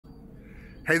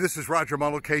Hey, this is Roger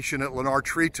on location at Lennar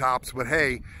Treetops, but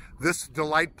hey, this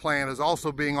delight plan is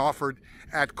also being offered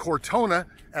at Cortona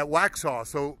at Waxhaw.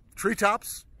 So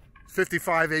Treetops,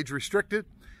 55 age restricted,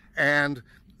 and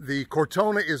the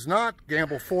Cortona is not,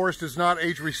 Gambill Forest is not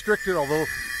age restricted, although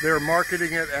they're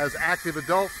marketing it as active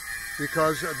adults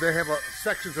because they have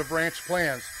sections of ranch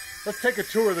plans. Let's take a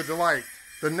tour of the delight.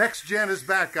 The NextGen is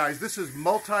back, guys. This is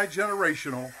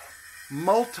multi-generational.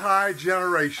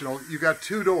 You got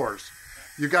two doors.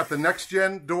 You've got the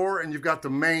NextGen door and you've got the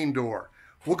main door.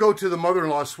 We'll go to the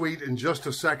mother-in-law suite in just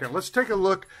a second. Let's take a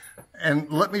look and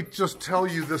let me just tell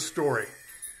you this story.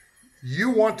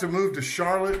 You want to move to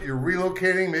Charlotte, you're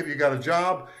relocating, maybe you got a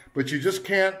job, but you just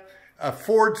can't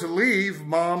afford to leave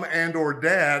mom and or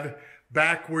dad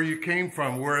back where you came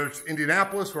from, where it's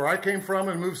Indianapolis, where I came from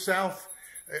and moved south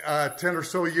 10 or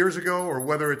so years ago, or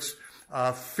whether it's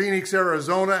Phoenix,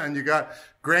 Arizona, and you got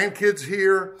grandkids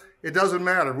here. It doesn't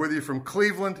matter whether you're from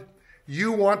Cleveland,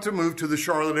 you want to move to the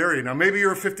Charlotte area. Now, maybe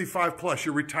you're 55 plus,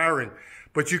 you're retiring,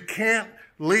 but you can't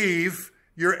leave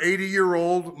your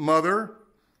 80-year-old mother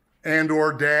and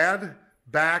or dad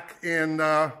back in,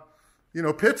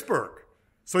 Pittsburgh.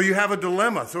 So you have a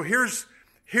dilemma. So here's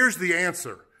the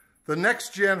answer. The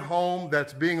NextGen home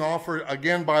that's being offered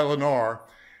again by Lennar,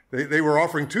 they were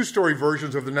offering two-story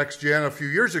versions of the NextGen a few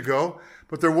years ago,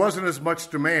 but there wasn't as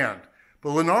much demand.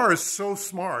 But Lennar is so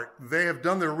smart. They have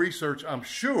done their research, I'm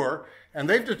sure, and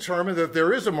they've determined that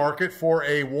there is a market for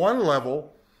a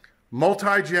one-level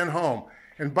multi-gen home.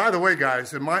 And by the way, guys,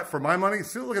 for my money,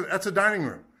 see, look at that. That's a dining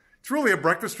room. It's really a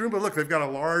breakfast room, but look, they've got a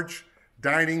large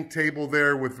dining table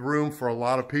there with room for a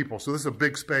lot of people. So this is a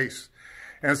big space,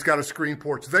 and it's got a screen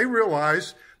porch. They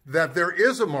realize that there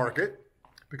is a market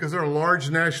because they're a large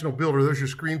national builder. There's your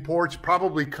screen porch.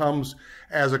 Probably comes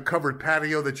as a covered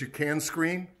patio that you can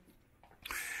screen.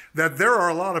 That there are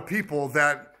a lot of people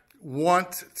that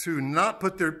want to not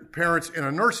put their parents in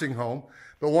a nursing home,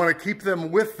 but want to keep them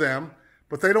with them,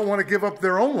 but they don't want to give up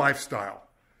their own lifestyle.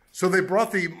 So they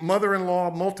brought the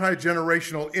mother-in-law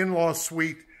multi-generational in-law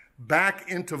suite back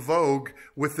into vogue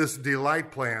with this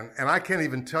delight plan. And I can't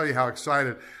even tell you how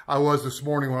excited I was this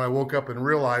morning when I woke up and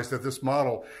realized that this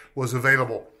model was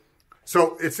available.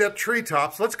 So it's at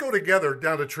Treetops. Let's go together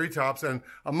down to Treetops, and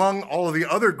among all of the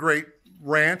other great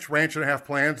ranch and a half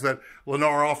plans that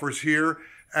Lennar offers here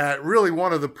at really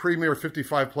one of the premier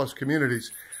 55 plus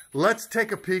communities. Let's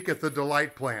take a peek at the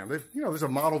delight plan. There's a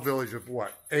model village of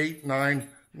what, 9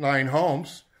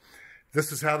 homes.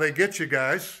 This is how they get you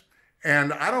guys.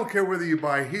 And I don't care whether you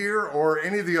buy here or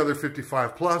any of the other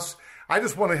 55 plus. I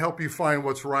just want to help you find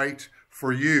what's right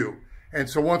for you. And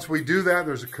so once we do that,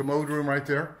 there's a commode room right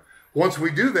there. Once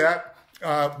we do that,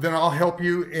 then I'll help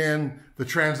you in the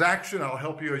transaction. I'll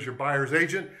help you as your buyer's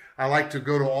agent. I like to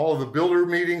go to all of the builder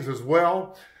meetings as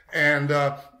well. And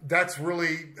that's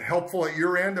really helpful at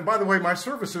your end. And by the way, my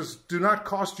services do not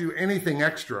cost you anything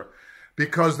extra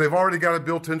because they've already got it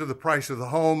built into the price of the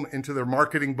home, into their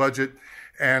marketing budget.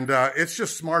 And it's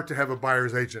just smart to have a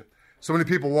buyer's agent. So many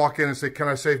people walk in and say, can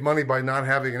I save money by not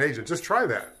having an agent? Just try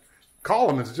that. Call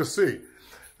them and just see.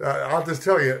 I'll just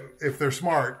tell you, if they're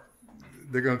smart,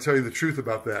 they're going to tell you the truth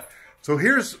about that. So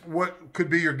here's what could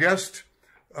be your guest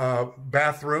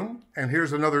bathroom. And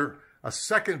here's a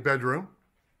second bedroom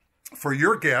for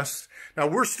your guests. Now,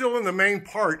 we're still in the main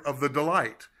part of the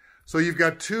delight. So you've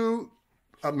got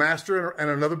a master and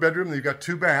another bedroom. And you've got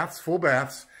two baths, full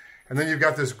baths. And then you've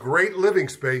got this great living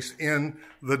space in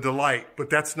the delight. But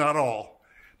that's not all,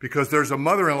 because there's a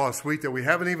mother-in-law suite that we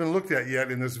haven't even looked at yet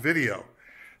in this video.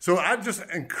 So I just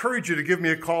encourage you to give me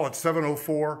a call at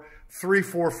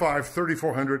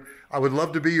 704-345-3400. I would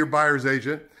love to be your buyer's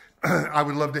agent. I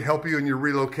would love to help you in your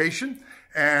relocation.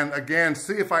 And again,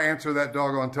 see if I answer that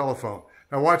doggone telephone.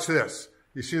 Now watch this.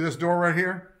 You see this door right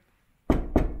here?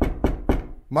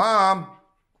 Mom,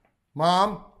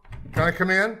 can I come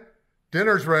in?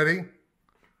 Dinner's ready.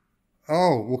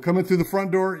 Oh, we'll come in through the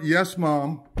front door? Yes,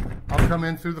 Mom. I'll come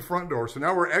in through the front door. So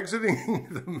now we're exiting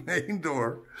the main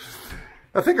door.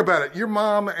 Now think about it. Your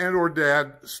mom and or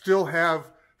dad still have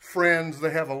friends. They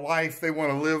have a life. They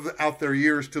want to live out their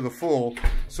years to the full.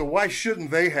 So why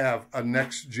shouldn't they have a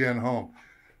NextGen home?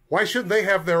 Why shouldn't they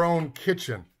have their own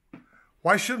kitchen?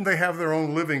 Why shouldn't they have their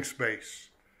own living space?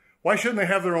 Why shouldn't they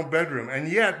have their own bedroom? And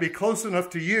yet be close enough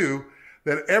to you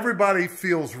that everybody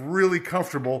feels really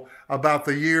comfortable about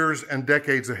the years and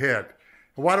decades ahead.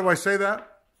 And why do I say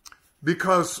that?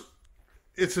 Because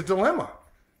it's a dilemma.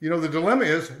 The dilemma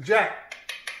is, Jack,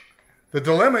 the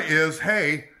dilemma is,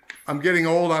 hey, I'm getting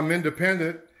old, I'm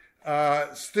independent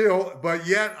still, but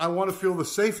yet I want to feel the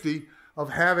safety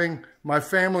of having my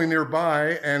family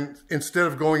nearby and instead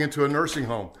of going into a nursing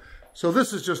home. So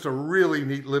this is just a really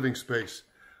neat living space.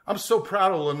 I'm so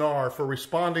proud of Lennar for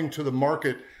responding to the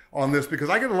market on this, because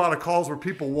I get a lot of calls where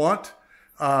people want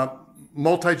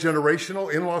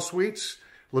multi-generational in-law suites.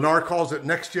 Lennar calls it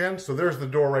NextGen. So there's the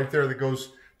door right there that goes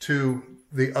to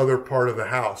the other part of the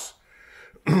house.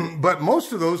 But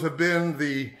most of those have been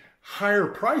the higher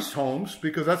priced homes,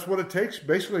 because that's what it takes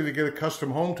basically to get a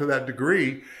custom home to that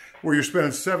degree, where you're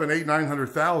spending $700,000, $800,000,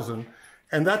 $900,000.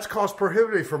 And that's cost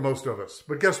prohibitive for most of us.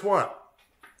 But guess what?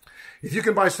 If you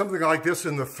can buy something like this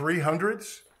in the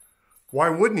 300s, why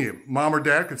wouldn't you? Mom or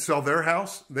dad could sell their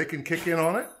house. They can kick in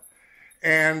on it.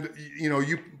 And, you know,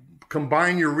 you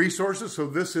combine your resources. So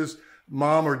this is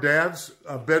mom or dad's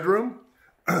bedroom.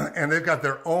 And they've got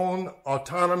their own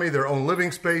autonomy, their own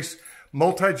living space,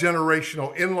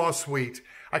 multi-generational in-law suite.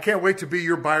 I can't wait to be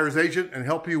your buyer's agent and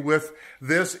help you with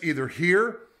this, either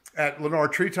here at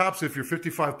Lennar Treetops if you're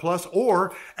 55 plus,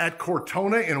 or at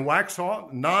Cortona in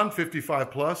Waxhaw,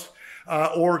 non-55 plus,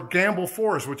 or Gambill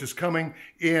Forest, which is coming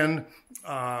in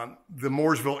the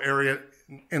Mooresville area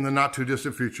in the not too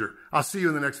distant future. I'll see you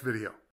in the next video.